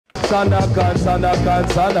Sandakan.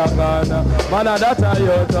 Man, that a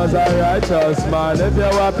youth was a righteous man. If you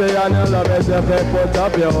happy and you love it, you can put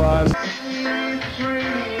up your hand.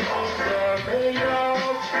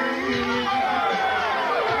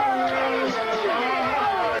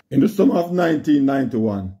 In the summer of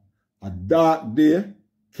 1991, a dark day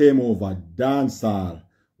came over dancehall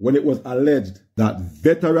when it was alleged that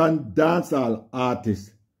veteran dancehall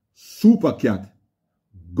artist Supercat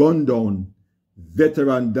gunned down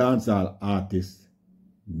veteran dancehall artist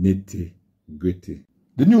Nitty.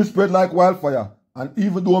 The news spread like wildfire, and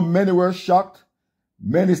even though many were shocked,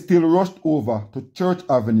 many still rushed over to Church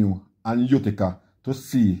Avenue and Utica to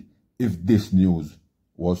see if this news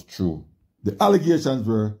was true. The allegations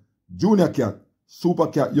were Junior Cat,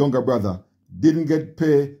 Supercat younger brother, didn't get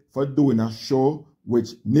paid for doing a show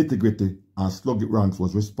which Nitty and Slug It Ranks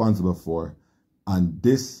was responsible for, and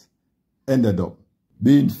this ended up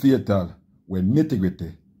being fatal when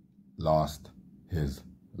Nitty lost his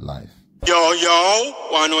life. Yo,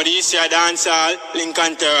 one know the Eastside dancehall,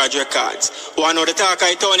 Lincoln Terrage Records. One know the talk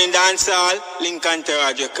I turn in dancehall, Lincoln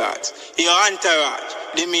Terrage Records. Your entourage,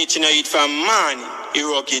 the meat you know eat from money,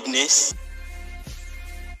 your ruggedness.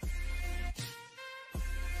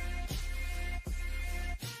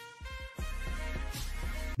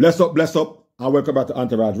 Bless up, and welcome back to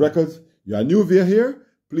Entourage Records. You are new via here,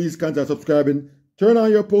 please consider subscribing, turn on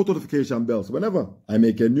your post notification bells. Whenever I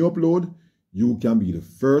make a new upload, you can be the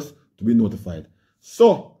first to be notified.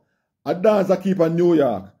 So, a dancer keep in New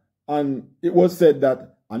York, and it was said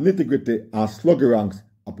that a Nitty and Slug It Ranks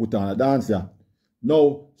are put on a dance here.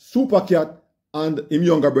 Now, Supercat and his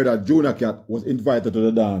younger brother Junior Cat was invited to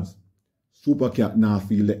the dance. Supercat now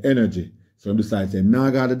feel the energy, so he decides him now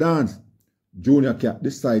got to dance. Junior Cat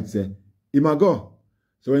decides say him a go.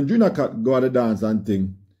 So when Junior Cat go to the dance and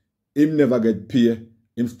thing, him never get paid,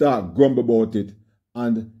 him start grumble about it,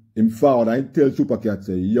 and him forward and tell Supercat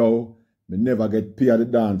say, yo, me never get paid at the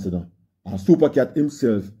dance, you know. And Supercat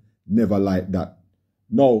himself never like that.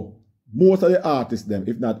 Now, most of the artists them,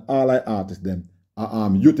 if not all the artists them,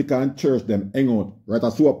 are Utica and Church them hang out, right, a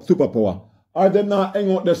superpower. Or them not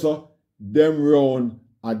hang out there so, them round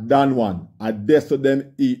a done one, a there so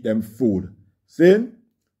them eat them food. See?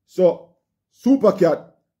 So,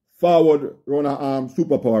 Supercat forward run a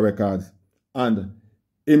Superpower Records and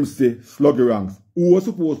him say Slug It Ranks, who was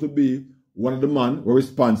supposed to be one of the men were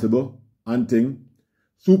responsible and thing.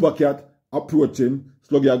 Supercat approach him,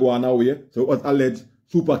 Slug It go on away, so it was alleged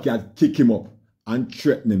Supercat kick him up and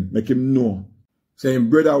threaten him, make him know. Say him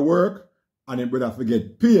brother work and him brother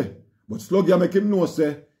forget pay. But Slug It make him know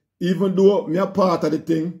say, even though me a part of the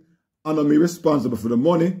thing, I know me responsible for the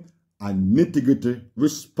money, and Nitty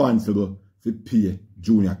responsible for pay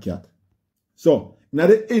Junior Cat. So, in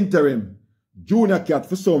the interim, Junior Cat,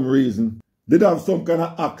 for some reason, did have some kind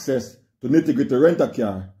of access to Nitty rent a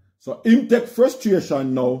car. So, him take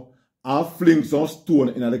frustration now and fling some stone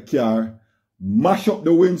in the car, mash up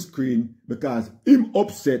the windscreen because him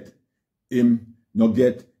upset, him no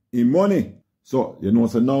get him money. So, you know,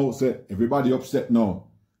 so now, say, everybody upset now.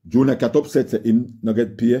 Junior Cat upset, say, him no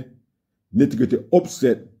get pay. Nitty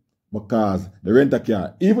upset because the rent a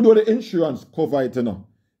car, even though the insurance cover it, you know,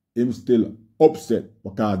 him still upset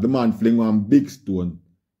because the man fling one big stone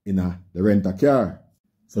in the rent a car.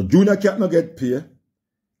 So Junior Cat no get pay.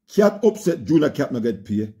 Cat upset, Junior Cat no get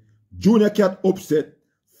pay. Junior Cat upset,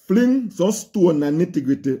 fling some stone and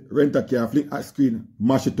Nitty rent a car, fling a screen,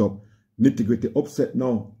 mash it up. Nitty upset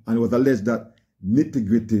now, and it was alleged that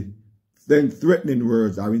Nitty then threatening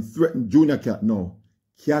words, I mean threaten Junior Cat now.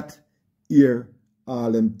 Cat hear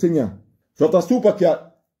all them thing. So after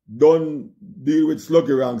Supercat don't deal with Slug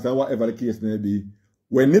It Ranks and whatever the case may be,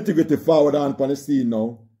 when Nitty forward on the scene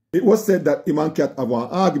now, it was said that him and Cat have an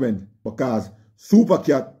argument because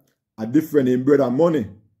Supercat are different in bread and money.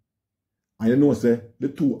 And you know, say, the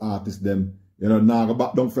two artists them, you know, now go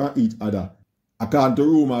back down from each other. According to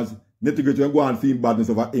rumors, Nitty will go and film badness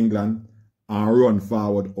over England and run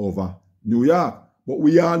forward over New York. But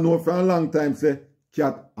we all know for a long time, say,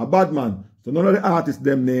 Cat a bad man. So none of the artists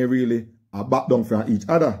them they really are back down from each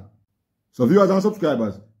other. So viewers and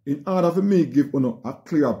subscribers, in order for me give you a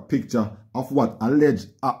clearer picture of what alleged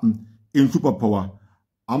happened in Superpower,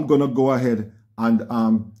 I'm gonna go ahead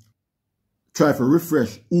and try to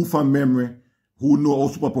refresh who from memory who know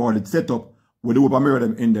how Superpower is set up with the mirror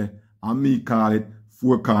them in there, and me call it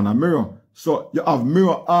 4-corner mirror. So you have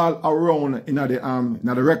mirror all around in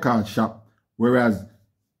the record shop, whereas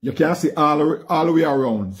you can see all the way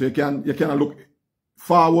around. So you can look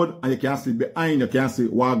forward and you can see behind. You can see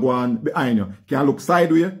what going on behind you. You can look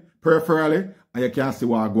sideways, peripherally, and you can see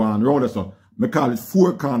what going on around. So I call it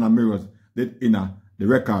 4-corner mirrors in the the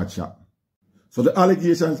record shop. So the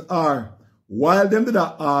allegations are, while them did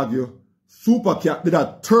not argue, Supercat did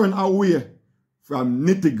not turn away from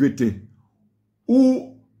Nitty Gritty,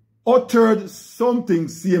 who uttered something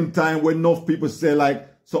same time when enough people say like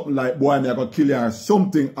something like, boy, I'm gonna kill you or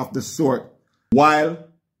something of the sort, while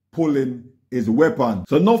pulling his weapon.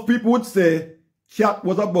 So enough people would say Cat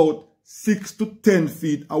was about 6 to 10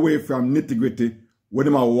 feet away from Nitty Gritty when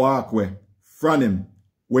him a walk away from him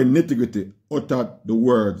when Nitty Gritty uttered the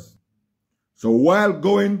words. So while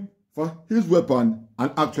going for his weapon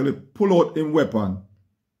and actually pull out his weapon,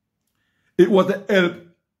 it was the help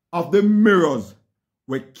of the mirrors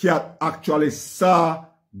where Cat actually saw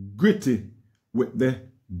Gritty with the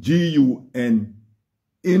gun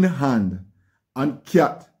in hand, and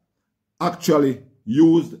Cat actually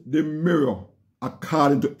used the mirror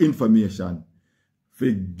according to information for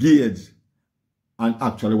gauge and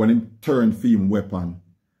actually when him turn for him weapon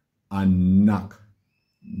and knock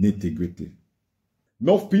Nitty Gritty.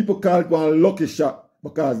 Enough people call it one lucky shot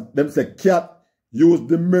because them say Cat used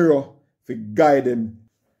the mirror to guide him.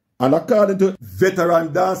 And according to veteran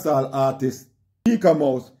dancehall artist Ika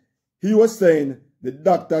Mouse, he was saying the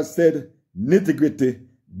doctor said Nitty Gritty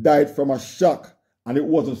died from a shock, and it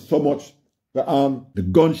wasn't so much the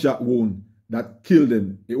gunshot wound that killed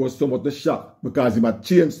him. It was so much the shock because he was a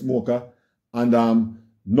chain smoker and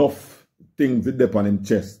enough things did up on his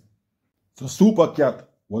chest. So Supercat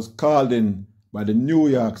was called in by the New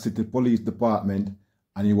York City Police Department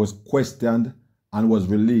and he was questioned and was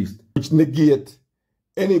released, which negate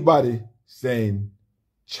anybody saying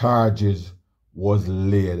charges was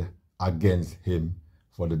laid against him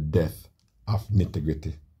for the death of Nitty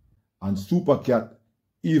Gritty. And Supercat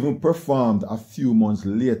even performed a few months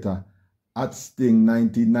later at Sting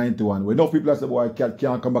 1991. We know people say, boy, Cat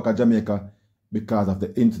can't come back to Jamaica because of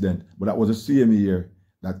the incident. But that was the same year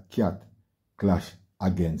that Cat clashed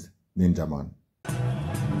against Ninja Man.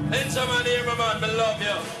 Ninja Man here, my man, I love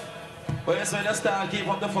you. But you say the style keep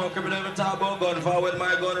up the funk, but never talk about gun for when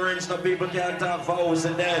my gun range, the people can't talk for house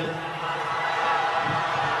and dead.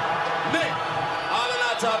 Me, all of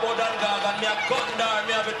that talk about that gag, and me a gun down,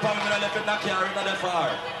 me have it for me, and I left it not carrying on the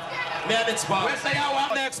far. Me and it spot. We say I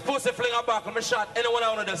want next pussy fling a back, and me shot anyone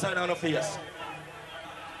out of the side on the face.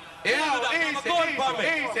 Yeah, easy, gun for me.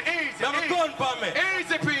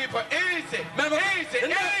 Easy, people, easy.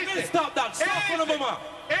 Easy. Stop that. Stop for the mama.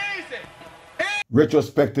 Easy.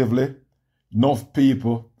 Retrospectively, enough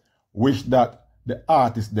people wish that the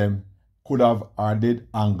artists them could have or did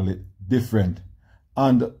angle it different.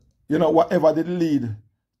 And, you know, whatever did lead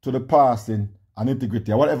to the passing and Nitty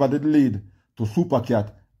Gritty, or whatever did lead to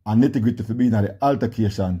Supercat and Nitty Gritty for being at the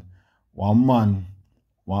altercation, one man,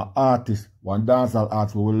 one artist, one dancehall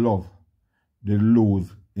artist we will love, they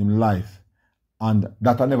lose in life. And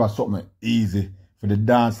that are never something easy for the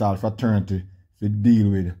dancehall fraternity to deal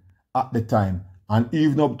with at the time. And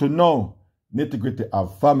even up to now, Nitty Gritty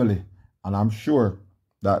have family, and I'm sure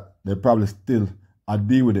that they probably still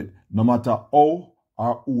deal with it, no matter how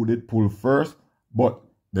or who they pull first, but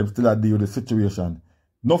they still deal with the situation.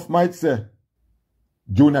 Enough might say,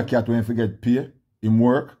 Junior Cat when he get pay, him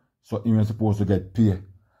work, so he was supposed to get pay.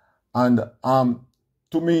 And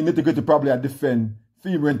to me, Nitty Gritty probably defend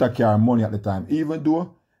fee rent a car money at the time, even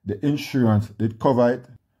though the insurance did cover it.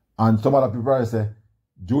 And some other people probably say,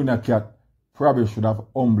 Junior Cat probably should have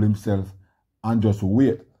humbled himself and just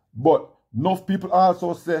wait. But enough people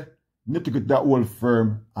also say Nitty Gritty that whole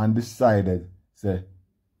firm and decided, say,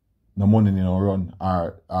 the money you know run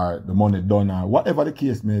or the money done or whatever the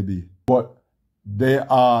case may be. But they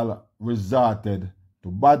all resorted to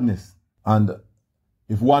badness. And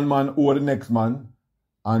if one man owe the next man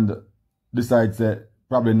and decides that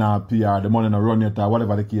probably not PR, the money not run yet or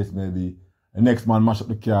whatever the case may be, the next man mash up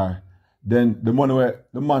the car, then the money where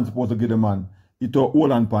the man supposed to give the man, it will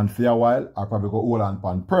hold on pan for a while or probably go hold on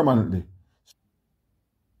pan permanently.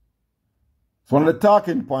 So one of the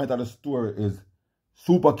talking point of the story is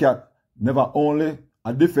Supercat never only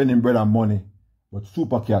a defending brother money, but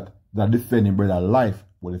Supercat that defending brother life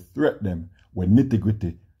with the threat them when Nitty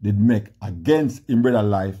Gritty did make against him brother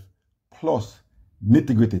life, plus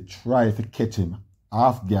Nitty Gritty try to catch him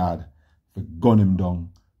off guard to gun him down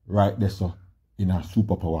right there so in a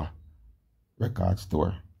Superpower record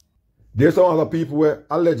store. There's some other people where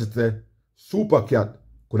allegedly Supercat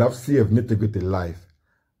could have saved Nitty Gritty life,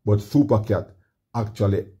 but Supercat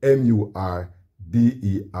actually MURDER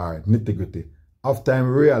Nitty Gritty after him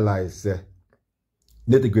realized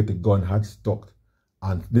Nitty Gritty gun had stuck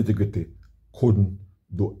and Nitty Gritty couldn't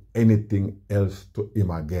do anything else to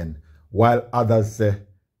him again, while others say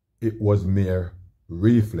it was mere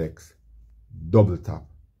reflex. Double tap.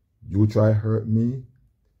 You try hurt me,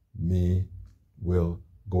 me will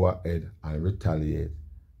go ahead and retaliate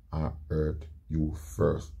and hurt you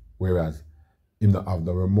first. Whereas him not have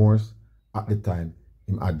the remorse at the time,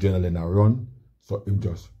 him adrenaline a run, so him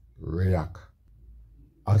just react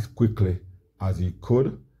as quickly as he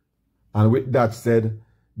could. And with that said,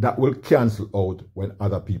 that will cancel out when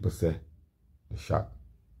other people say the shot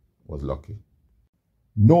was lucky.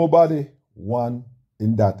 Nobody won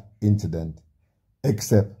in that incident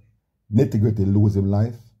except Nitty lose his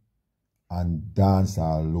life and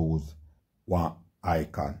Dancehall lose one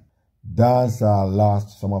icon. Dancehall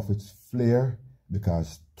lost some of its flair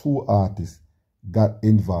because two artists got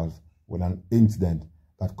involved with an incident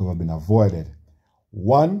that could have been avoided.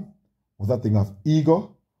 One was a thing of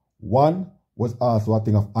ego, one was also a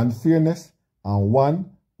thing of unfairness, and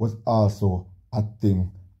one was also a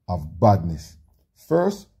thing of badness.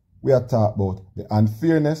 First, we are talking about the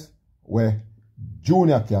unfairness where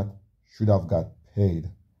Junior Cat should have got paid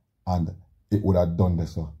and it would have done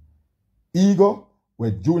this. So. Ego,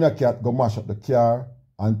 where Junior Cat go mash up the car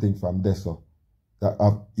and things from this. So. That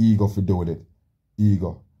have ego for do with it.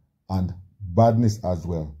 Ego. And badness as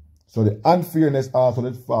well. So the unfairness also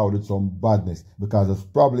did forward with some badness because it's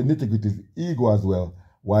probably Nitty-Gritty's ego as well.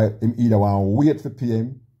 Why him either want to wait for pay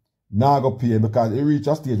him, now go pay him because he reached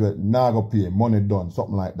a stage where now go pay him, money done,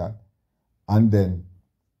 something like that. And then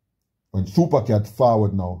when Supercat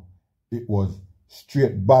forward now, it was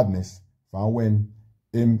straight badness from when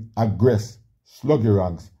him aggress sluggy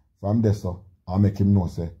ranks from there so and make him know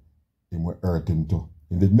say him will hurt him too.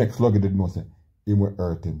 In the next sluggy did know say him will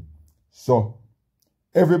hurt him. So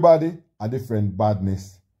everybody a different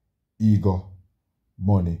badness, ego,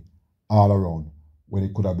 money, all around when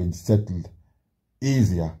it could have been settled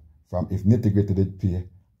easier from if Nitty did pay.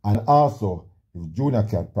 And also if Junior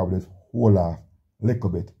Cat probably just hold off a little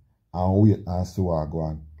bit and wait and see what go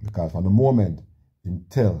on. Because from the moment him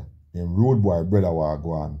tell him rude boy brother what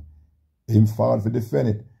go on, him fought for defend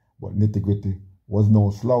it, but Nitty was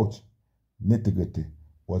no slouch. Nitty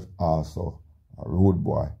was also a rude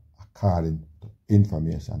boy according to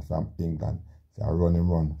information from England. So I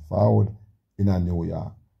run forward in a New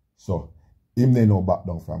York. So him they no back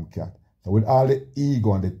down from Cat. So with all the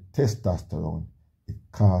ego and the testosterone, it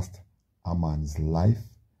cost a man's life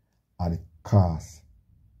and it cost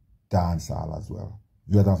Dancehall as well.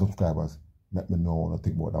 Viewers and subscribers, let me know what you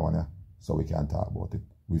think about that one here so we can talk about it.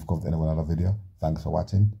 We've come to the end of another video. Thanks for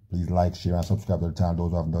watching. Please like, share and subscribe to the channel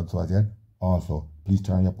those who haven't done so as yet. Also, please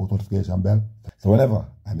turn on your post notification bell so whenever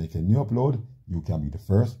I make a new upload, you can be the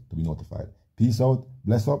first to be notified. Peace out,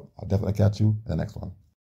 bless up. I'll definitely catch you in the next one.